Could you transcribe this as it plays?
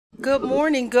Good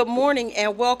morning,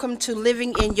 and welcome to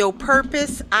Living in Your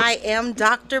Purpose. I am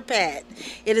Dr. Pat.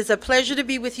 It is a pleasure to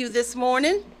be with you this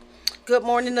morning. Good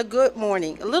morning, a good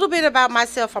morning. A little bit about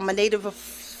myself. I'm a native of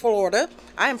Florida.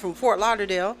 I am from Fort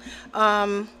Lauderdale.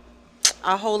 Um,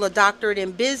 I hold a doctorate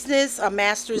in business, a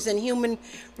master's in human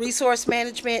resource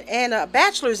management, and a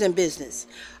bachelor's in business.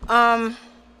 Um,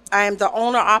 I am the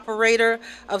owner operator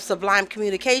of Sublime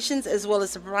Communications as well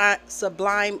as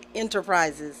Sublime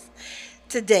Enterprises.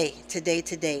 Today,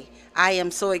 I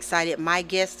am so excited. My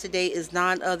guest today is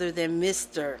none other than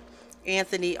Mr.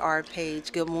 Anthony R.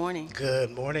 Page. Good morning.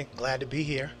 Good morning. Glad to be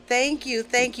here. Thank you.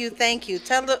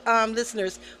 Tell the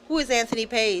listeners, who is Anthony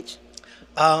Page?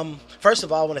 First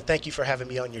of all, I want to thank you for having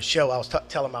me on your show. I was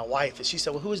telling my wife, and she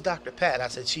said, "Well, who is Dr. Pat?" I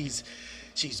said, "She's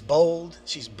bold,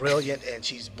 she's brilliant, and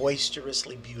she's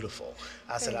boisterously beautiful."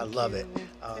 I said, "I Thank love it." you.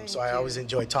 So Thank I always you.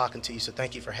 enjoy talking to you. So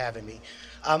thank you for having me.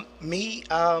 Me,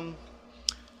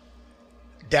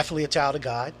 definitely a child of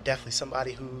God. Definitely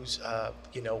somebody who's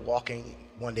walking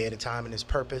one day at a time in His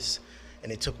purpose.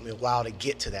 And it took me a while to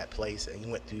get to that place, and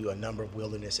went through a number of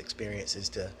wilderness experiences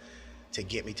to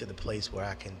get me to the place where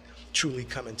I can truly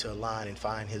come into a line and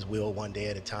find His will one day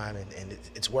at a time, and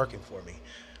it's working for me.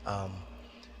 Um,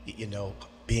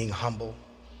 Being humble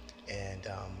and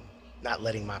not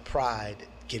letting my pride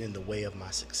get in the way of my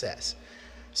success.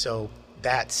 So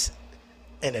that's,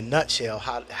 in a nutshell,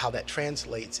 how that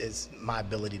translates is my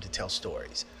ability to tell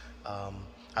stories. Um,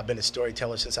 I've been a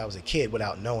storyteller since I was a kid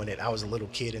without knowing it. I was a little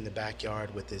kid in the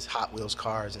backyard with his Hot Wheels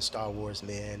cars and Star Wars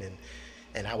men,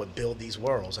 and I would build these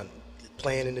worlds. I'm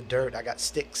playing in the dirt. I got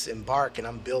sticks and bark, and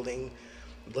I'm building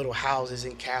little houses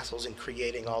and castles and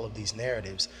creating all of these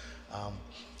narratives. Um,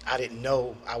 I didn't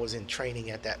know I was in training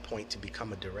at that point to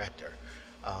become a director.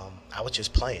 I was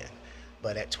just playing.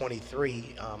 But at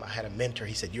 23, I had a mentor.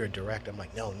 He said, "You're a director." I'm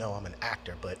like, no, I'm an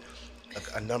actor. But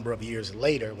a number of years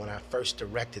later, when I first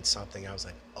directed something, I was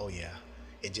like, oh yeah,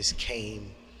 it just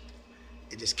came.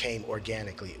 It just came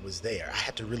organically. It was there. I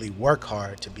had to really work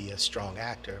hard to be a strong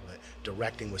actor, but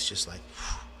directing was just like,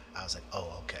 whew. I was like,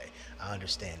 oh, okay, I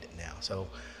understand it now. So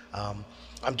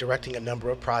I'm directing a number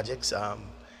of projects,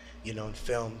 in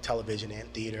film, television,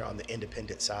 and theater on the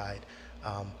independent side.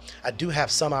 I do have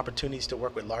some opportunities to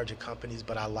work with larger companies,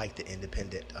 but I like the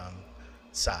independent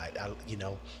side.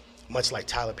 Much like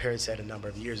Tyler Perry said a number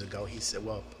of years ago, he said,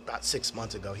 well, about 6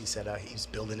 months ago, he said he's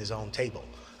building his own table.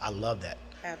 I love that.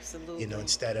 Absolutely.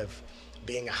 Instead of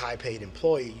being a high paid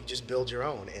employee, you just build your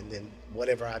own. And then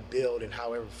whatever I build and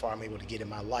however far I'm able to get in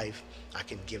my life, I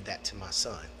can give that to my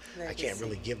son. I can't Legacy.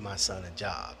 really give my son a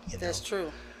job. That's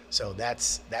true. So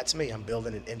that's me. I'm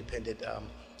building an independent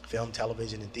film,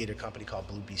 television, and theater company called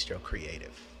Blue Bistro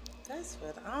Creative. That's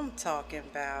what I'm talking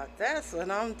about. That's what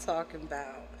I'm talking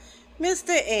about. Mr.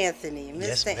 Anthony,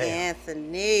 Yes, Mr. ma'am.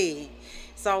 Anthony.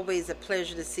 It's always a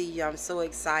pleasure to see you. I'm so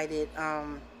excited.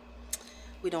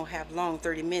 We don't have long.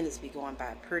 30 minutes be going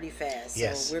by pretty fast. So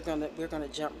Yes. we're gonna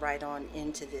jump right on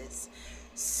into this.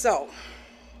 So,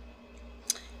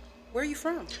 where are you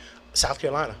from? South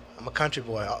Carolina. I'm a country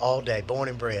boy all day, born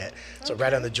and bred. So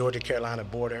right on the Georgia-Carolina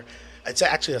border. It's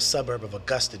actually a suburb of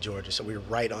Augusta, Georgia. So we're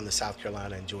right on the South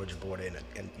Carolina and Georgia border.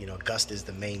 And Augusta is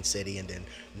the main city, and then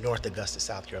North Augusta,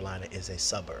 South Carolina is a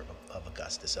suburb of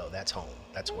Augusta. So that's home.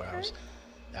 That's where I Okay. was.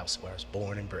 That was where I was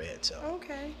born and bred. So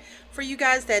Okay. For you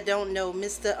guys that don't know,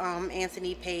 Mr.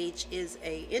 Anthony Page is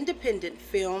a independent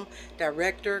film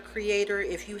director, creator.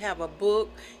 If you have a book,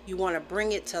 you want to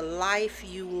bring it to life,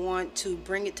 you want to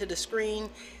bring it to the screen,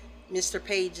 Mr.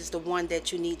 Page is the one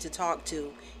that you need to talk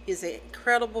to. He's an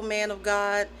incredible man of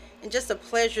God and just a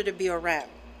pleasure to be around.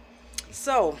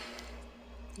 So,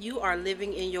 you are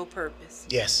living in your purpose.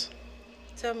 yes,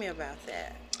 Tell me about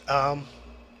that. um,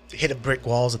 hit a brick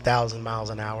walls 1,000 miles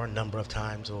an hour a number of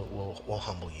times will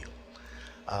humble you.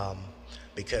 um,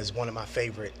 because one of my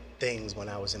favorite things when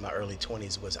I was in my early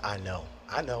 20s was I know.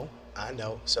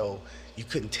 So you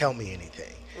couldn't tell me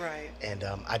anything. Right. And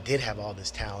I did have all this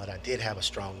talent. I did have a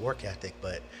strong work ethic,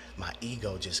 but my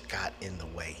ego just got in the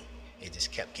way. It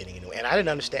just kept getting in the way. And I didn't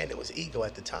understand it was ego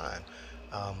at the time.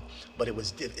 But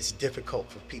it's difficult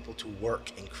for people to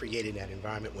work and create in that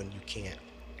environment when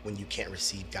you can't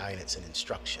receive guidance and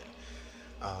instruction.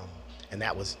 Um, and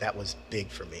that was big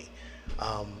for me.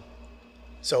 Um,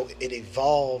 so it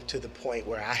evolved to the point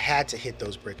where I had to hit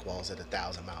those brick walls at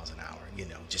 1,000 miles an hour,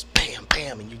 just bam,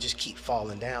 bam, and you just keep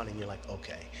falling down, and you're like,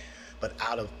 okay. But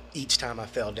out of each time I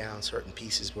fell down, certain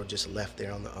pieces were just left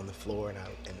there on the floor, and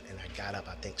I got up,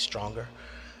 I think, stronger.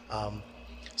 Um,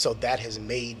 so that has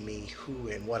made me who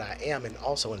and what I am, and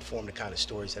also informed the kind of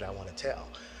stories that I want to tell.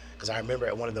 Because I remember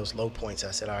at one of those low points, I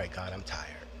said, "All right, God, I'm tired.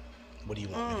 What do you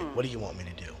want me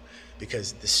to do?"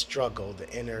 because the struggle, the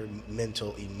inner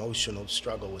mental, emotional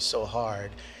struggle was so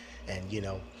hard. And,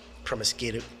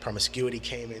 promiscuity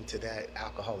came into that,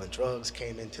 alcohol and drugs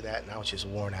came into that, and I was just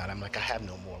worn out. I'm like, I have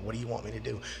no more. What do you want me to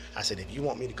do? I said, if you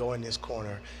want me to go in this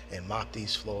corner and mop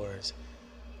these floors,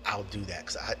 I'll do that,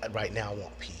 because right now I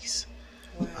want peace.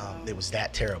 Wow. It was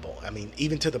that terrible. I mean,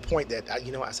 even to the point that,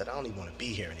 I said, I don't even want to be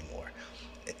here anymore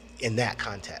in that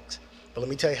context. But let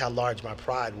me tell you how large my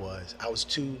pride was. I was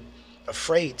too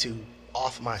afraid to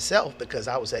off myself, because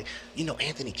I was like,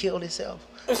 Anthony killed himself.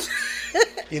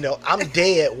 I'm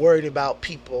dead worried about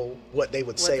people, what they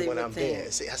would say when I'm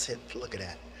dead. See, I said, look at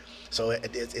that. So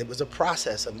it was a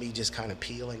process of me just kind of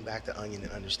peeling back the onion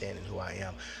and understanding who I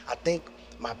am. I think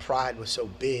my pride was so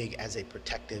big as a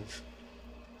protective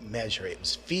measure. It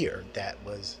was fear that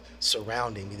was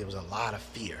surrounding me. There was a lot of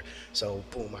fear. So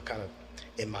boom, I kind of,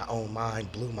 in my own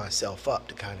mind, blew myself up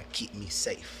to kind of keep me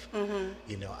safe.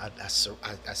 I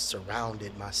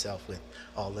surrounded myself with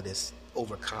all of this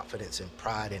overconfidence and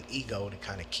pride and ego to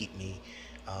kind of keep me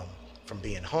from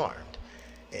being harmed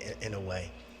in a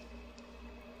way.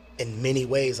 In many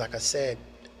ways, like I said,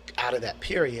 out of that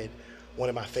period, one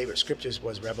of my favorite scriptures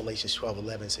was Revelations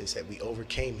 12:11. Says that we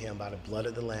overcame him by the blood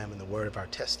of the Lamb and the word of our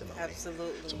testimony.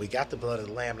 Absolutely. So we got the blood of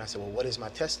the Lamb, and I said, well, what is my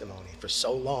testimony? For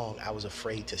so long, I was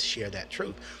afraid to share that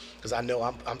truth, because I know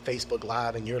I'm Facebook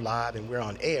Live and you're live and we're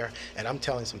on air, and I'm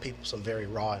telling some people some very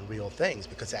raw and real things,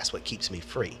 because that's what keeps me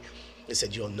free. It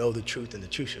said, you'll know the truth, and the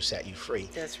truth shall set you free.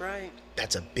 That's right.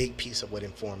 That's a big piece of what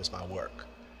informs my work.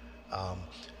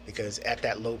 Because at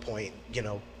that low point,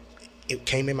 it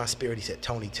came in my spirit. He said,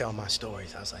 Tony, tell my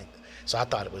stories. I was like, so I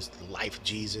thought it was the life of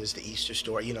Jesus, the Easter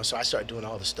story, so I started doing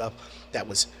all the stuff that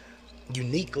was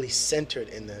uniquely centered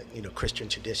in the, Christian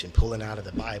tradition, pulling out of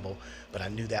the Bible, but I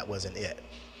knew that wasn't it.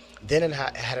 Then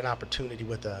I had an opportunity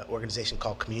with an organization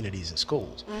called Communities in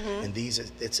Schools. And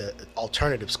it's an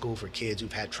alternative school for kids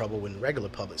who've had trouble in regular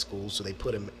public schools, so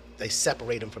they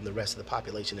separate them from the rest of the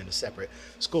population in a separate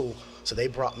school. So they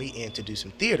brought me in to do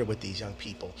some theater with these young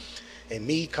people. And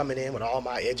me coming in with all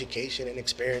my education and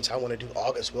experience, I want to do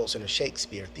August Wilson or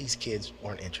Shakespeare. These kids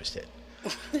weren't interested.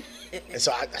 And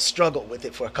so I struggled with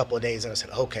it for a couple of days, and I said,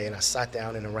 okay. And I sat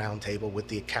down in a round table with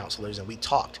the counselors, and we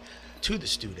talked to the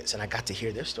students, and I got to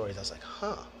hear their stories. I was like,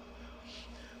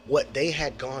 what they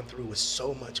had gone through was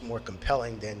so much more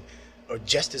compelling or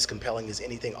just as compelling as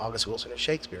anything August Wilson or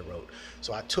Shakespeare wrote.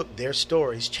 So I took their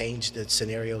stories, changed the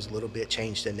scenarios a little bit,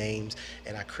 changed the names,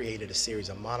 and I created a series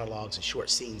of monologues and short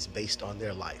scenes based on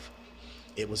their life.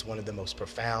 It was one of the most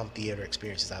profound theater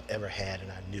experiences I've ever had,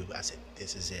 and I said,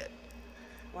 this is it.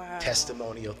 Wow.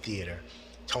 Testimonial theater.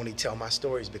 Tony, tell my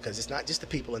stories, because it's not just the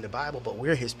people in the Bible, but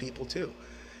we're his people too.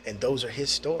 And those are his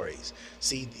stories.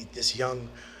 See,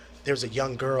 there's a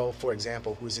young girl, for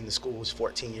example, who was in the school, was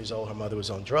 14 years old. Her mother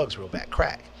was on drugs, real bad,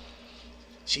 crack.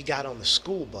 She got on the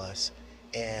school bus,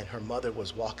 and her mother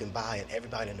was walking by, and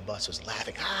everybody in the bus was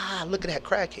laughing. Look at that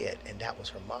crackhead. And that was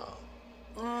her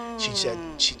mom. She said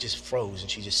she just froze,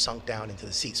 and she just sunk down into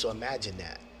the seat. So imagine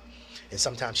that. And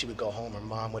sometimes she would go home. Her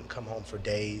mom wouldn't come home for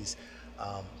days.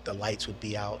 The lights would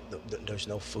be out. There's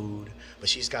no food. But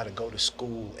she's got to go to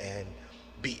school and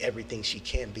be everything she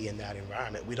can be in that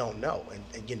environment. We don't know.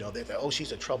 And they're like, oh,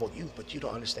 she's a troubled youth, but you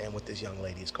don't understand what this young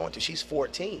lady is going through. She's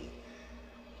 14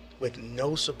 with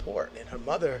no support, and her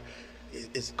mother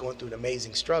is going through an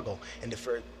amazing struggle. And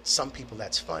for some people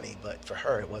that's funny, but for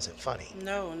her it wasn't funny.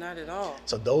 No, not at all.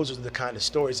 So those are the kind of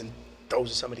stories, and those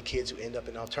are some of the kids who end up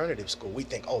in alternative school. We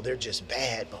think, oh, they're just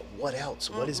bad, but what else?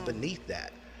 What is beneath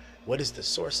that? What is the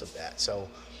source of that? So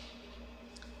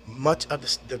much of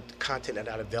the content that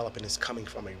I develop is coming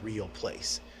from a real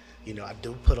place. I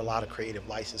do put a lot of creative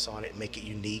license on it and make it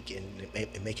unique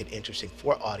and make it interesting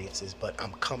for audiences, but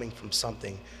I'm coming from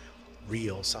something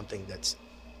real, something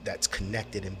that's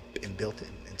connected and built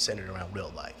and centered around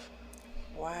real life.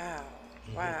 Wow.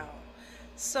 Wow.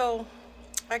 So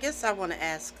I guess I want to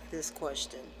ask this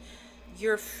question.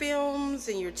 Your films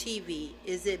and your TV,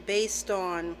 is it based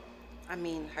on,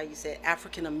 how you said,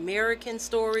 African American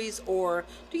stories, or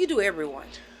do you do everyone?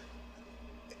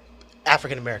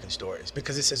 African American stories,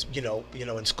 because it says,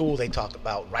 in school they talk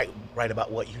about write about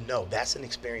what you know. That's an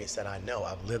experience that I know.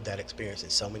 I've lived that experience in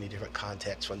so many different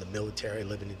contexts, from the military,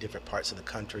 living in different parts of the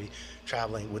country,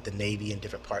 traveling with the Navy in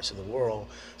different parts of the world.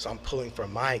 So I'm pulling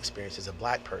from my experience as a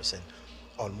black person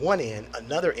on one end.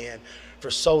 Another end, for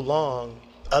so long,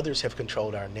 others have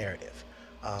controlled our narrative.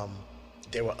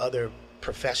 There were other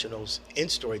professionals in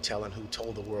storytelling who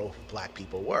told the world who black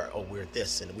people were. Oh, we're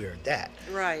this and we're that.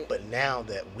 Right. But now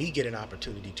that we get an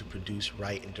opportunity to produce,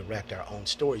 write, and direct our own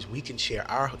stories, we can share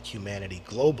our humanity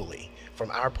globally from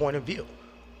our point of view.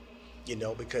 you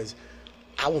know, because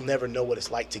I will never know what it's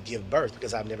like to give birth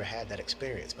because I've never had that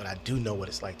experience, but I do know what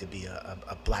it's like to be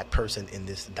a black person in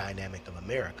this dynamic of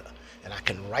America. And I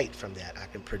can write from that, I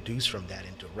can produce from that,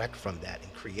 and direct from that,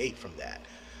 and create from that,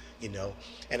 you know.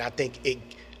 And I think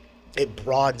it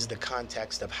broadens the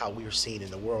context of how we're seen in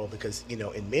the world because, you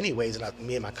know, in many ways, and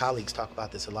me and my colleagues talk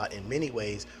about this a lot, in many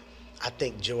ways, I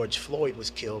think George Floyd was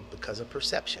killed because of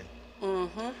perception.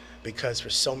 Mm-hmm. Because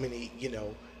for so many, you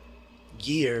know,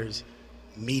 years,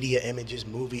 media images,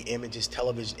 movie images,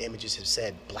 television images have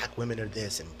said black women are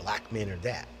this and black men are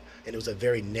that. And it was a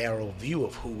very narrow view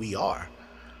of who we are,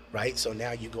 right? So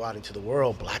now you go out into the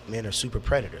world, black men are super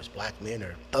predators, black men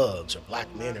are thugs, or black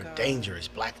men are dangerous,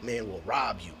 black men will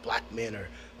rob you, black men are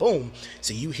boom.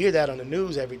 So you hear that on the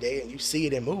news every day, and you see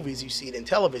it in movies, you see it in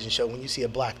television shows. When you see a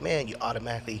black man, you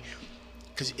automatically,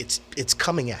 because it's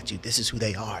coming at you, this is who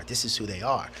they are, this is who they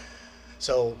are.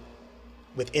 So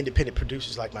with independent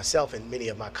producers like myself and many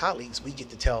of my colleagues, we get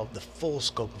to tell the full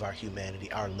scope of our humanity,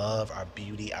 our love, our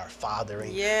beauty, our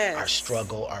fathering, our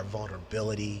struggle, our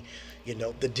vulnerability, you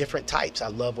know, the different types. I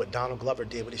love what Donald Glover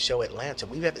did with his show Atlanta.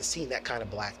 We haven't seen that kind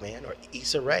of black man. Or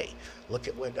Issa Rae. Look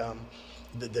at what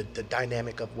the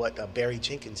dynamic of what Barry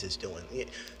Jenkins is doing.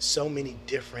 So many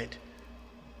different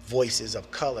voices of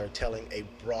color telling a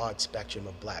broad spectrum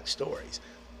of black stories.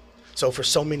 So for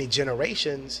so many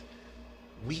generations,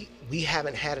 we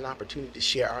haven't had an opportunity to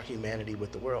share our humanity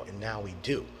with the world, and now we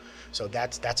do. So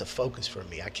that's a focus for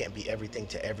me. I can't be everything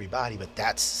to everybody, but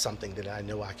that's something that I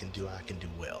know I can do and I can do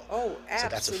well. Oh, absolutely. So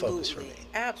that's a focus for me.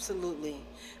 Absolutely.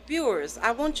 Viewers,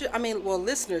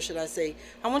 listeners, should I say,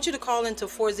 I want you to call into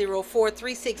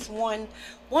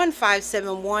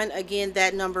 404-361-1571. Again,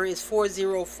 that number is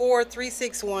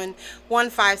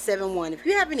 404-361-1571. If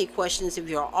you have any questions, if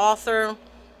you're an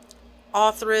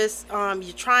authoress,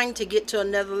 you're trying to get to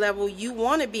another level, you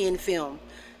want to be in film,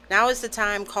 now is the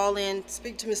time. Call in,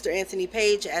 speak to Mr. Anthony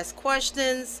Page, ask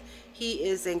questions. He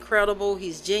is incredible,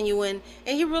 he's genuine,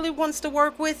 and he really wants to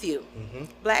work with you. Mm-hmm.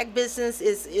 Black business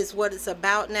is what it's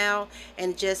about now,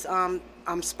 and just I'm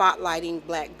spotlighting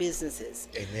black businesses.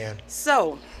 Amen.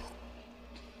 So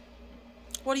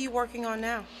what are you working on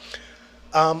now?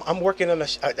 I'm working on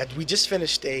we just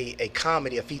finished a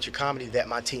comedy, a feature comedy that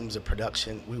my team's of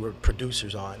production, we were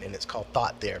producers on, and it's called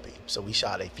Thought Therapy. So we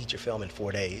shot a feature film in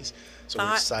 4 days. So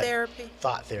Thought therapy?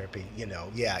 Thought therapy, you know,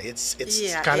 yeah, it's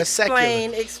kind of secular.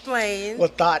 Explain. Well,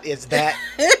 thought is that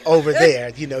over there,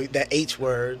 you know, that H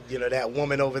word, you know, that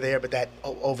woman over there, but that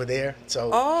over there.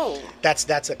 So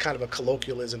that's a kind of a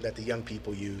colloquialism that the young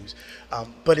people use.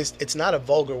 But it's not a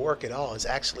vulgar work at all. It's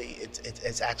actually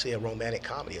a romantic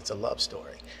comedy. It's a love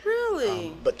story.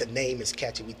 Really? But the name is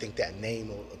catchy. We think that name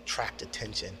will attract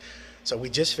attention. So we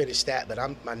just finished that, but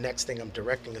my next thing I'm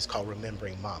directing is called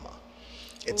Remembering Mama.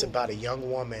 It's about a young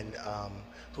woman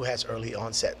who has early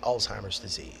onset Alzheimer's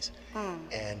disease.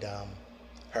 And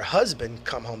her husband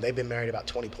come home, they've been married about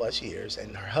 20 plus years,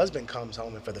 and her husband comes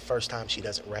home, and for the first time she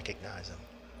doesn't recognize him.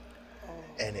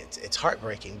 And it's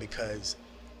heartbreaking because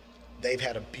they've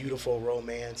had a beautiful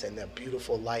romance and a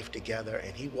beautiful life together,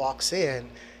 and he walks in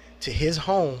to his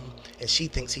home and she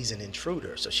thinks he's an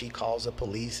intruder. So she calls the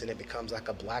police, and it becomes like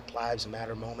a Black Lives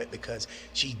Matter moment because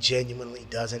she genuinely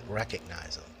doesn't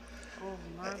recognize him. Oh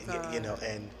my God. You know,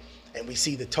 and we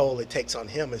see the toll it takes on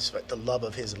him is the love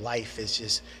of his life is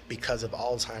just, because of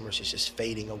Alzheimer's, it's just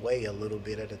fading away a little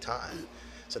bit at a time.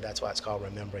 So that's why it's called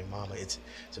Remembering Mama. It's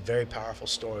a very powerful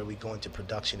story. We go into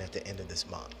production at the end of this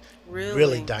month.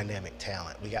 Really dynamic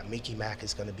talent. We got Mickey Mack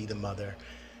is going to be the mother,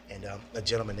 and a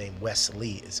gentleman named Wes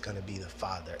Lee is going to be the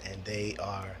father, and they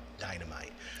are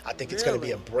dynamite. I think it's going to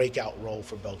be a breakout role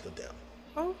for both of them.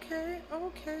 Okay,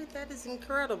 that is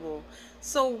incredible.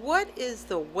 So what is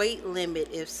the weight limit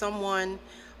if someone,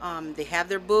 they have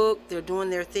their book, they're doing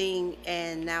their thing,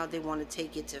 and now they want to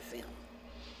take it to film?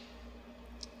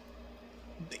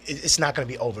 It's not going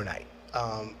to be overnight.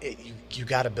 You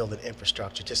got to build an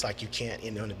infrastructure, just like you can't,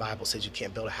 you know, the Bible says you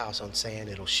can't build a house on sand,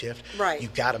 it'll shift. Right. You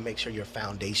got to make sure your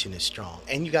foundation is strong,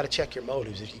 and you got to check your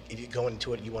motives. If you go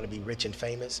into it, you want to be rich and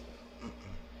famous.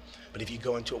 But if you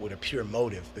go into it with a pure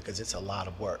motive, because it's a lot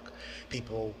of work,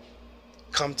 people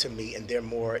come to me and they're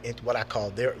more into what I call,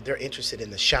 they're interested in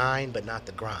the shine, but not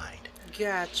the grind.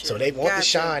 Gotcha. So they want the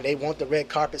shine, they want the red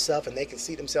carpet stuff, and they can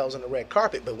see themselves on the red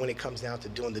carpet. But when it comes down to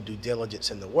doing the due diligence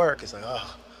and the work, it's like,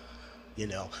 oh, you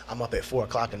know, I'm up at 4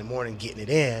 o'clock in the morning getting it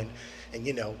in. And,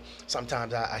 you know,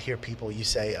 sometimes I hear people, you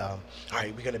say, all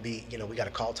right, we're going to be, you know, we got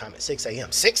a call time at 6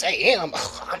 a.m. 6 a.m.?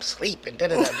 Oh, I'm sleeping.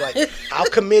 Like, how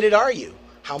committed are you?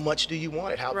 How much do you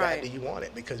want it? How bad do you want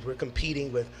it? Because we're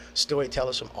competing with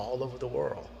storytellers from all over the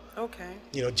world. Okay.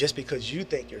 You know, just because you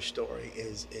think your story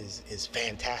is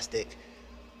fantastic,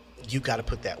 you got to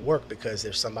put that work, because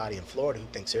there's somebody in Florida who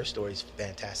thinks their story is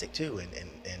fantastic too,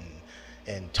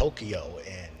 and Tokyo,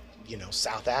 and you know,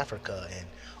 South Africa, and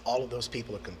all of those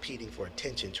people are competing for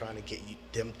attention, trying to get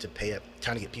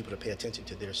trying to get people to pay attention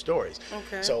to their stories.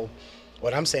 Okay. So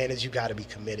what I'm saying is you got to be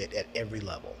committed at every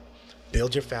level.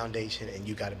 Build your foundation, and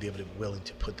you got to be willing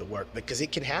to put the work, because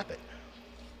it can happen.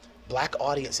 Black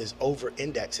audiences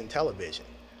over-index in television,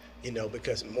 you know,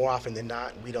 because more often than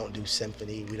not, we don't do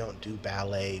symphony, we don't do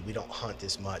ballet, we don't hunt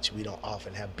as much, we don't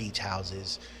often have beach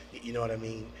houses, you know what I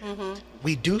mean? Mm-hmm.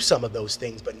 We do some of those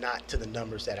things, but not to the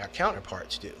numbers that our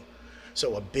counterparts do.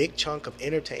 So a big chunk of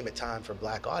entertainment time for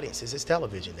Black audiences is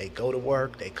television. They go to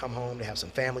work, they come home, they have some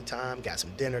family time, got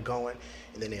some dinner going,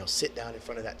 and then they'll sit down in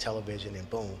front of that television and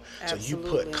boom. Absolutely. So you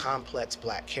put complex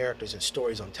Black characters and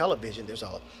stories on television, there's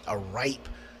a ripe,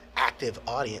 active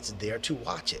audience there to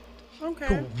watch it.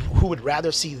 Okay. Who would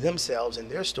rather see themselves and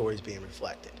their stories being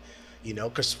reflected. You know,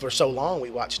 because for so long we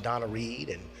watched Donna Reed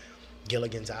and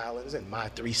Gilligan's Islands and My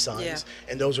Three Sons,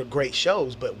 and those were great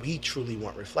shows, but we truly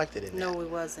weren't reflected in that. No, it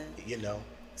wasn't. You know.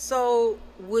 So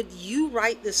would you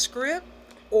write the script,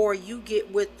 or you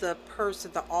get with the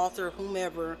person, the author,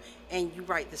 whomever, and you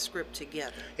write the script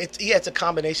together? It's a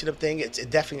combination of things. It's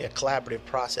definitely a collaborative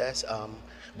process.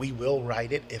 We will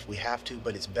write it if we have to,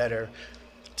 but it's better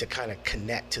to kind of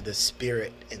connect to the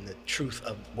spirit and the truth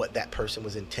of what that person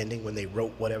was intending when they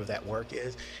wrote whatever that work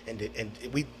is, and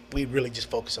we really just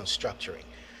focus on structuring.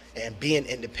 And being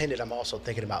independent, I'm also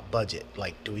thinking about budget.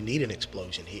 Like, do we need an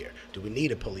explosion here? Do we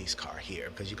need a police car here?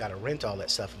 Because you got to rent all that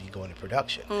stuff if you go into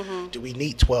production. Mm-hmm. Do we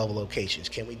need 12 locations?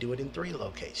 Can we do it in 3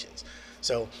 locations?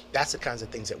 So that's the kinds of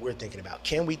things that we're thinking about.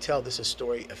 Can we tell this a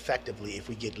story effectively if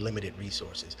we get limited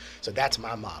resources? So that's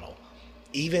my model.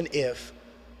 Even if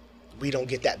we don't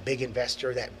get that big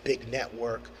investor, that big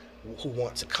network who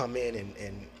wants to come in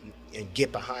and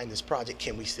get behind this project,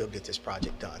 can we still get this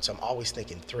project done? So I'm always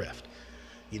thinking thrift,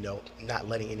 you know, not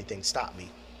letting anything stop me.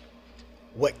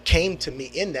 What came to me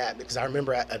in that, because I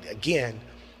remember, again,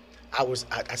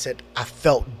 I said I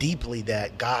felt deeply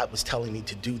that God was telling me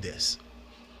to do this.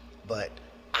 But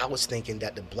I was thinking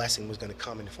that the blessing was going to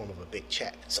come in the form of a big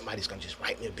check. Somebody's going to just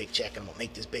write me a big check, and I'm going to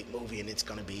make this big movie, and it's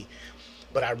going to be.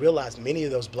 But I realized many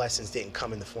of those blessings didn't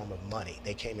come in the form of money.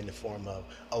 They came in the form of,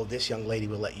 oh, this young lady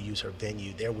will let you use her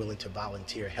venue. They're willing to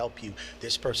volunteer, help you.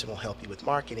 This person will help you with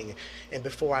marketing. And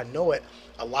before I know it,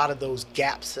 a lot of those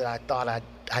gaps that I thought I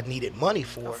needed money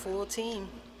for. A full team.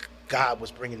 God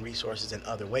was bringing resources in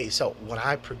other ways. So when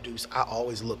I produce, I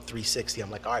always look 360.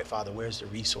 I'm like, all right, Father, where's the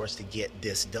resource to get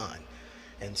this done?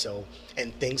 And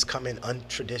things come in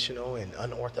untraditional and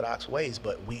unorthodox ways,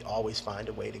 but we always find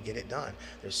a way to get it done.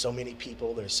 There's so many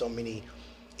people, there's so many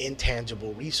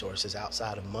intangible resources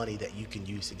outside of money that you can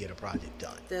use to get a project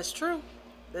done. That's true.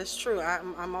 That's true.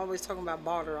 I'm always talking about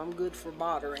barter. I'm good for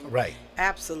bartering. Right.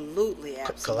 Absolutely.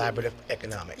 Collaborative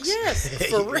economics. Yes.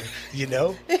 For real. You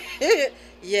know?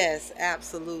 Yes,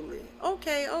 absolutely.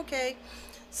 Okay.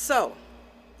 So,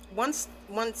 once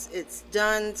it's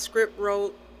done, script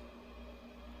wrote,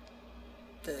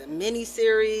 the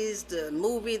miniseries, the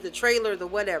movie, the trailer, the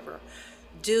whatever,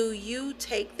 do you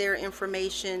take their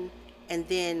information and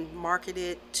then market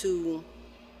it to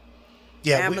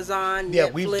Amazon,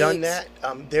 Netflix? We've done that.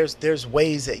 There's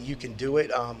ways that you can do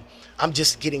it. I'm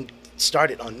just getting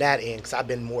started on that end because I've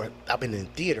been in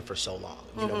theater for so long.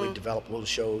 You know, we developed little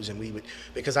shows, and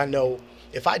because I know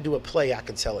if I do a play, I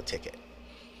can sell a ticket.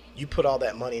 You put all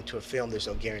that money into a film, there's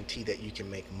no guarantee that you can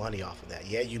make money off of that.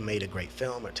 Yeah, you made a great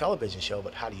film or television show,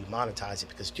 but how do you monetize it?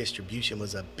 Because distribution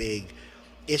was a big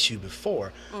issue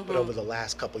before. But over the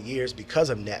last couple of years, because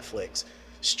of Netflix,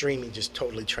 streaming just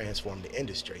totally transformed the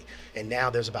industry. And now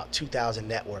there's about 2,000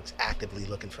 networks actively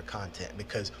looking for content,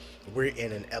 because we're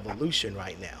in an evolution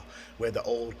right now where the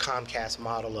old Comcast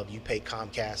model of you pay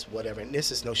Comcast, whatever, and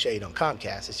this is no shade on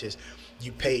Comcast, it's just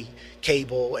you pay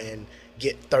cable and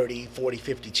get 30, 40,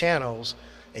 50 channels,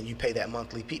 and you pay that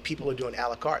monthly. People are doing a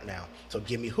la carte now. So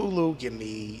give me Hulu, give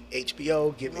me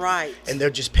HBO, give me, right. And they're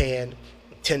just paying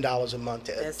 $10 a month.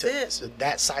 That's it. So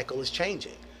that cycle is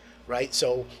changing, right?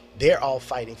 So they're all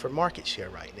fighting for market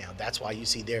share right now. That's why you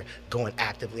see they're going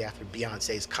actively after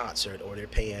Beyonce's concert, or they're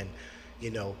paying, you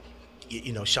know,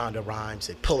 Shonda Rhimes,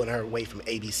 they're pulling her away from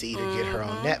ABC to get her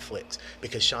on Netflix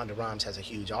because Shonda Rhimes has a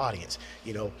huge audience.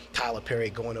 You know, Tyler Perry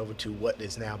going over to what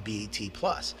is now BET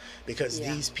Plus, because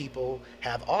these people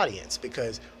have audience.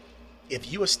 Because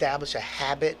if you establish a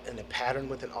habit and a pattern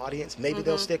with an audience, maybe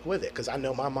they'll stick with it. Because I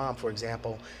know my mom, for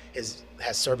example, has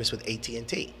service with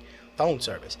AT&T, phone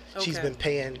service. Okay. She's been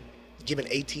giving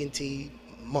AT&T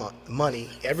money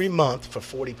every month for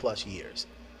 40 plus years.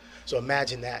 So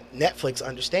imagine that. Netflix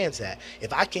understands that.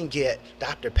 If I can get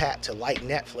Dr. Pat to like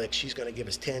Netflix, she's going to give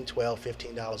us $10, $12,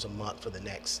 $15 a month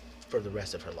for the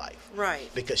rest of her life. Right.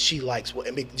 Because she likes what,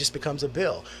 it just becomes a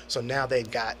bill. So now they've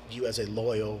got you as a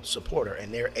loyal supporter,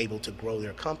 and they're able to grow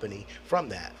their company from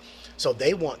that. So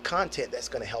they want content that's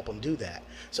going to help them do that.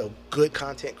 So good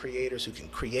content creators who can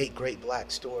create great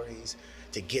black stories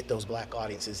to get those black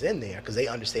audiences in there, because they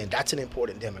understand that's an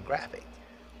important demographic.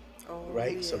 Oh,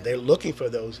 right? yeah. So they're looking for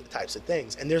those types of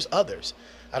things. And there's others.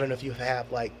 I don't know if you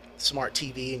have like smart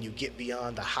TV and you get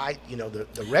beyond the high,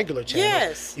 the regular channels.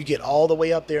 Yes. You get all the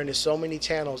way up there, and there's so many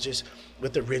channels just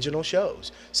with original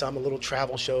shows. Some are little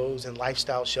travel shows and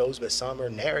lifestyle shows, but some are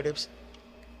narratives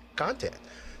content.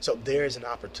 So there's an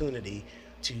opportunity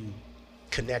to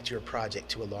connect your project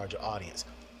to a larger audience.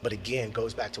 But again,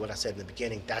 goes back to what I said in the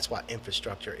beginning, that's why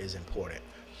infrastructure is important.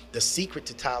 The secret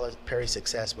to Tyler Perry's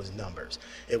success was numbers.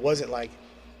 It wasn't like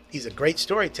he's a great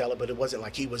storyteller, but it wasn't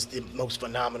like he was the most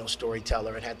phenomenal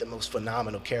storyteller and had the most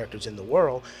phenomenal characters in the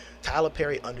world. Tyler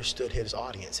Perry understood his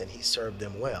audience, and he served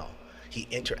them well. He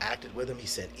interacted with them. He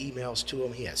sent emails to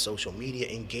them. He had social media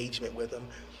engagement with them.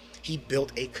 He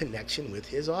built a connection with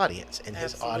his audience, and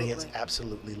his audience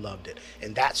absolutely loved it.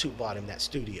 And that's who bought him that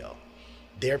studio.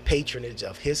 Their patronage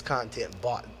of his content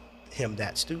bought him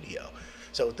that studio.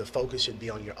 So the focus should be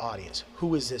on your audience.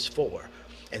 Who is this for?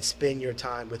 And spend your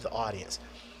time with the audience.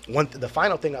 The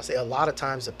final thing I'll say, a lot of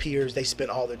times the peers, they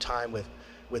spend all their time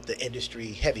with the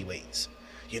industry heavyweights.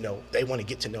 They want to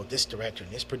get to know this director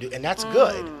and this producer, and that's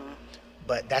good.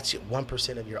 But that's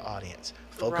 1% of your audience.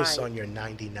 Focus on your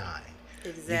 99.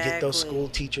 Exactly. You get those school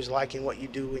teachers liking what you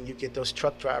do, and you get those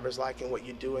truck drivers liking what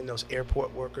you do, and those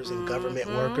airport workers and government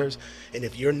workers. And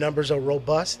if your numbers are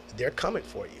robust, they're coming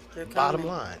for you. Bottom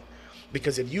line.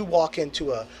 Because if you walk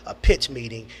into a pitch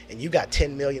meeting and you got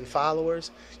 10 million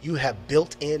followers, you have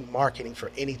built-in marketing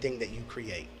for anything that you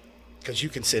create. Because you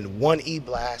can send one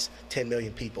e-blast, 10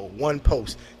 million people, one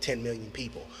post, 10 million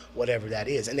people, whatever that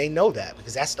is. And they know that,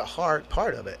 because that's the hard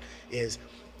part of it, is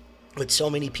with so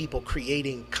many people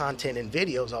creating content and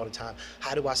videos all the time,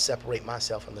 how do I separate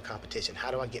myself from the competition?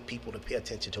 How do I get people to pay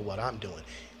attention to what I'm doing?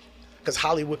 Because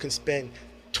Hollywood can spend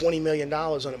 $20 million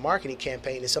on a marketing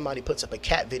campaign, and somebody puts up a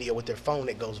cat video with their phone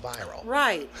that goes viral.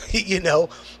 Right.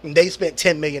 They spent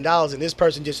 $10 million, and this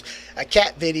person just a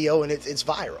cat video, and it's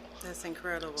viral. That's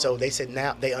incredible. So they said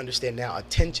now they understand now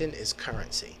attention is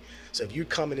currency. So if you're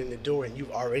coming in the door and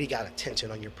you've already got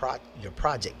attention on your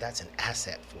project, that's an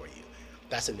asset for you.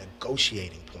 That's a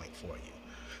negotiating point for you.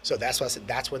 So that's why I said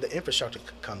that's where the infrastructure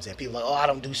comes in. People are like, I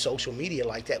don't do social media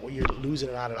like that. Well, you're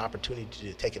losing out an opportunity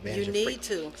to take advantage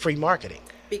of free marketing.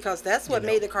 Because that's what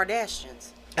made the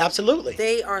Kardashians. Absolutely.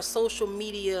 They are social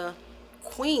media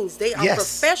queens. They are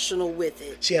professional with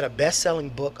it. She had a best-selling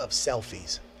book of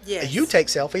selfies. Yes. You take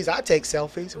selfies, I take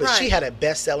selfies, but she had a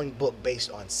best-selling book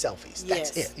based on selfies.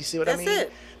 That's it. You see what I mean? That's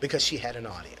it. Because she had an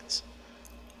audience.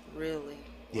 Really?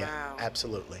 Yeah, wow.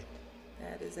 Absolutely.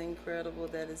 That is incredible.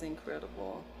 That is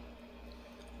incredible.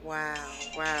 Wow.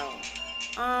 Wow.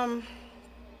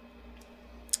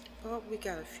 Well, we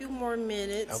got a few more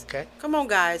minutes. Okay. Come on,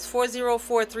 guys.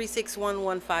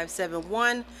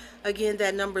 404-361-1571. Again,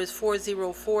 that number is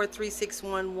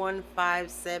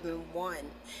 404-361-1571.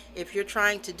 If you're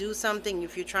trying to do something,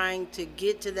 if you're trying to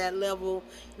get to that level,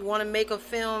 you want to make a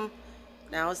film,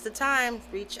 now is the time.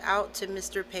 Reach out to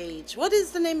Mr. Page. What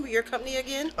is the name of your company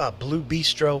again? Blue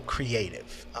Bistro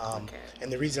Creative. Okay. And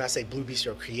the reason I say Blue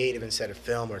Bistro Creative instead of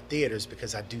film or theater is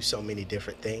because I do so many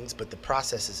different things, but the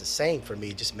process is the same for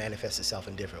me. It just manifests itself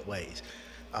in different ways.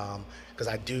 Because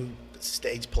I do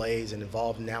stage plays and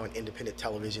involved now in independent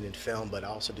television and film, but I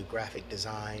also do graphic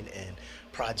design and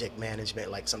project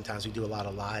management. Like sometimes we do a lot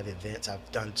of live events.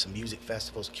 I've done some music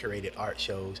festivals, curated art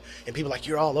shows, and people are like,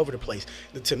 you're all over the place.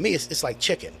 To me, it's like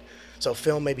chicken. So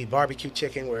film may be barbecue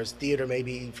chicken, whereas theater may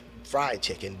be fried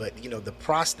chicken. But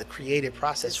the creative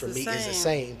process for me is the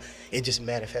same. It just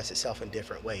manifests itself in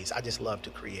different ways. I just love to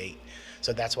create.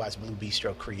 So that's why it's Blue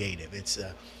Bistro Creative. It's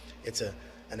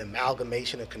an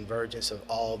amalgamation, a convergence of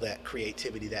all that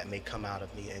creativity that may come out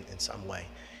of me in some way.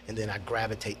 And then I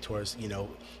gravitate towards,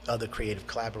 other creative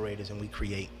collaborators, and we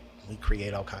create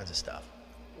all kinds of stuff.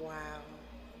 Wow,